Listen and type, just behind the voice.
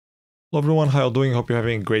Hello everyone, how are you doing? Hope you're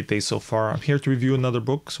having a great day so far. I'm here to review another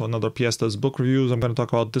book, so another PS does book reviews. I'm going to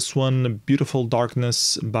talk about this one, Beautiful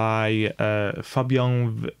Darkness by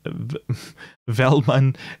Fabien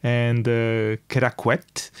Vehlmann and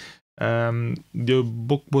Kerascoët. The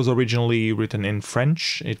book was originally written in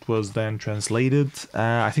French. It was then translated.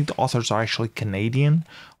 I think the authors are actually Canadian.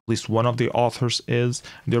 At least one of the authors is.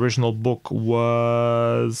 The original book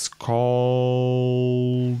was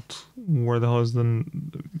called... Where the hell is the...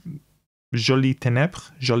 Jolies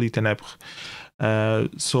Ténèbres.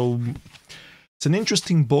 So it's an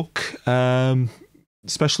interesting book,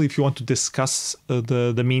 especially if you want to discuss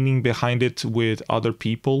the meaning behind it with other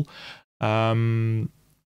people. The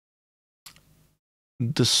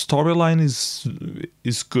storyline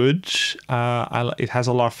is good. It has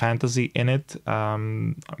a lot of fantasy in it.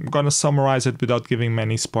 I'm gonna summarize it without giving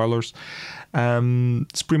many spoilers.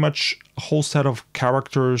 It's pretty much a whole set of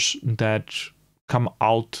characters that come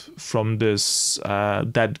out from this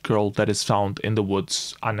dead girl that is found in the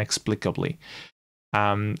woods inexplicably.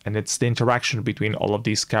 And it's the interaction between all of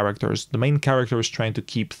these characters. The main character is trying to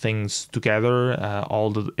keep things together,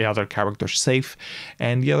 all the other characters safe,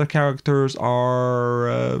 and the other characters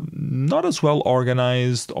are not as well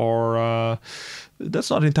organized, or that's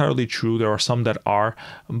not entirely true. There are some that are,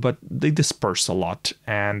 but they disperse a lot,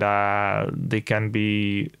 and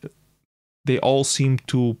they all seem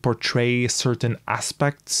to portray certain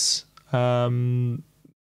aspects.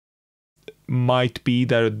 Might be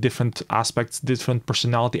that are different aspects, different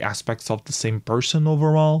personality aspects of the same person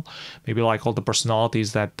overall. Maybe like all the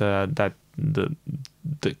personalities that the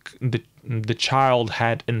child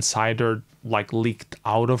had inside her, like leaked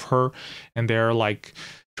out of her, and they're like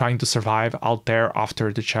trying to survive out there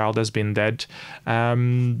after the child has been dead.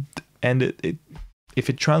 And if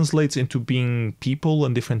it translates into being people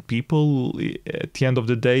and different people, at the end of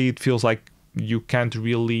the day, it feels like you can't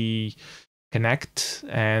really connect,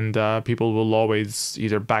 and people will always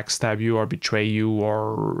either backstab you or betray you,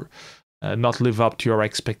 or not live up to your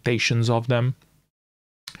expectations of them.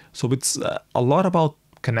 So it's a lot about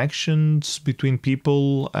connections between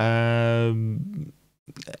people, and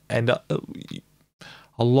a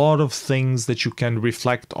lot of things that you can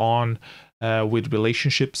reflect on with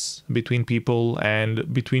relationships between people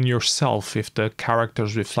and between yourself. If the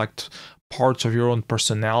characters reflect parts of your own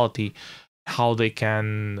personality, how they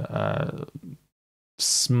can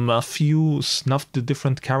snuff the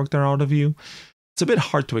different character out of you. It's a bit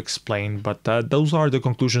hard to explain, but those are the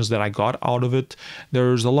conclusions that I got out of it.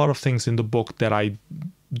 There's a lot of things in the book that I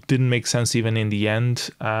didn't make sense even in the end.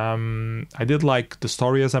 I did like the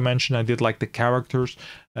story, as I mentioned. I did like the characters.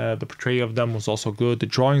 The portrayal of them was also good. The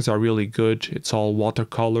drawings are really good. It's all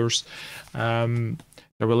watercolors. The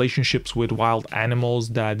relationships with wild animals,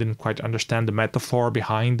 that I didn't quite understand the metaphor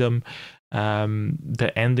behind them.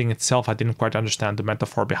 The ending itself, I didn't quite understand the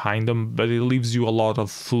metaphor behind them, but it leaves you a lot of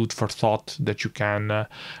food for thought that you can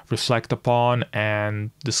reflect upon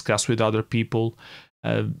and discuss with other people.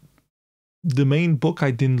 The main book, I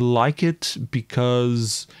didn't like it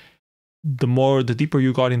because the deeper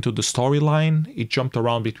you got into the storyline, it jumped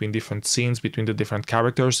around between different scenes, between the different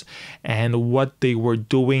characters, and what they were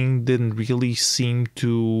doing didn't really seem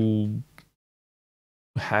to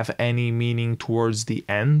have any meaning towards the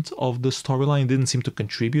end of the storyline. It didn't seem to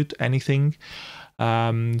contribute anything.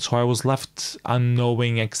 So I was left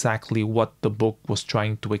unknowing exactly what the book was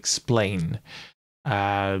trying to explain.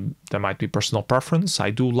 There might be personal preference.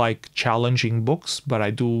 I do like challenging books, but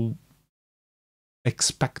I do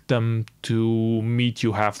expect them to meet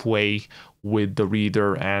you halfway with the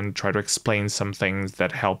reader and try to explain some things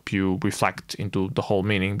that help you reflect into the whole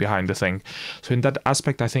meaning behind the thing. So in that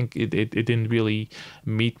aspect, I think it didn't really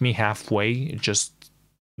meet me halfway. It just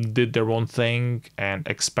did their own thing and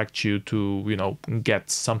expect you to, you know,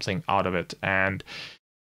 get something out of it. And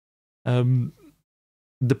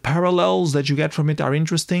the parallels that you get from it are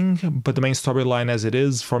interesting, but the main storyline as it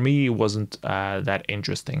is, for me, wasn't that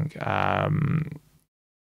interesting.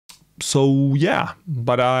 So yeah,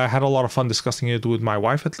 but I had a lot of fun discussing it with my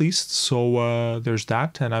wife, at least. So there's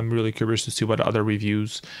that, and I'm really curious to see what other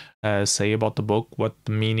reviews say about the book, what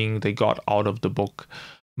meaning they got out of the book.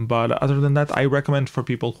 But other than that, I recommend for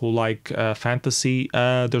people who like fantasy.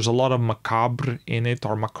 There's a lot of macabre in it,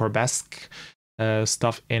 or macabresque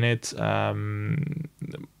stuff in it.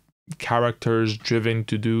 Characters driven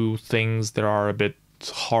to do things that are a bit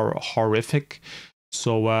horrific.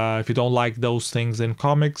 So if you don't like those things in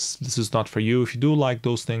comics, this is not for you. If you do like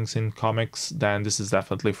those things in comics, then this is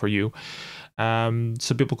definitely for you. Some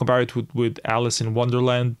people compare it with Alice in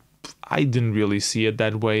Wonderland. I didn't really see it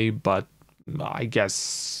that way, but I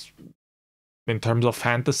guess in terms of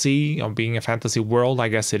fantasy, of being a fantasy world, I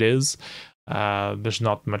guess it is. There's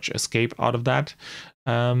not much escape out of that.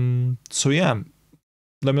 So yeah,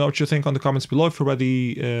 let me know what you think on the comments below if you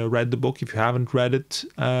already read the book. If you haven't read it,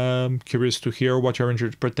 curious to hear what your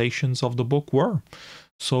interpretations of the book were.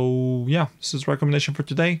 So yeah, this is the recommendation for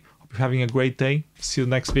today. Hope you're having a great day. See you in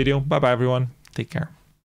the next video. Bye bye everyone. Take care.